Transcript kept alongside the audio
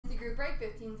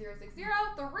break 15060.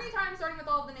 3 times starting with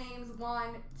all the names.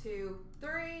 1, 2,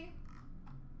 3.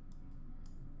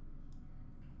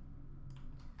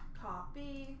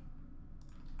 Copy.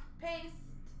 Paste.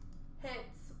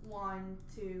 Hits. 1,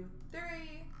 2, 3.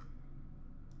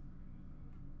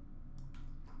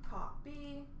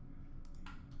 Copy.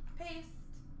 Paste.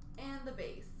 And the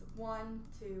base. 1,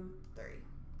 2, 3.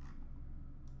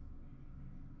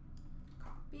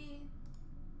 Copy.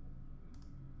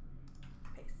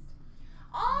 Paste.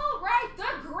 All right,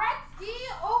 the Gretzky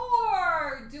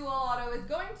or dual auto is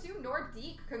going to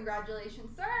Nordique.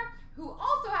 Congratulations, sir. Who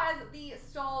also has the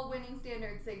Stahl winning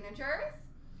standard signatures.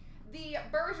 The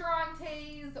Bergeron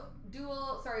Tays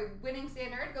winning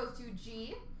standard goes to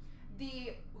G.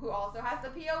 Who also has the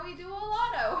POE dual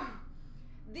auto.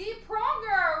 The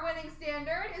Pronger winning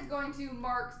standard is going to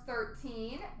Marks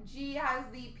 13. G has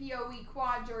the POE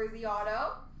quad jersey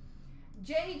auto.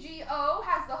 JGO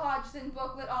has the Hodgson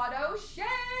booklet auto. Shea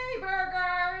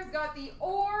Burgers got the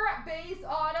Orr base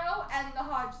auto and the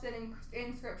Hodgson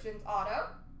inscriptions auto.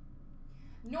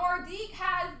 Nordique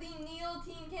has the Neil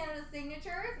Team Canada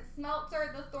signatures.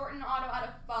 Smeltzer the Thornton auto out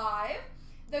of 5.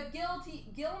 The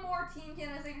Gilmore Team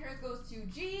Canada signatures goes to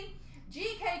G.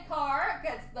 GK Carr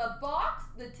gets the box.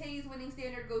 The Tays winning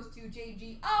standard goes to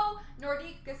JGO.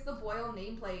 Nordique gets the Boyle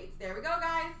nameplates. There we go,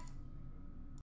 guys.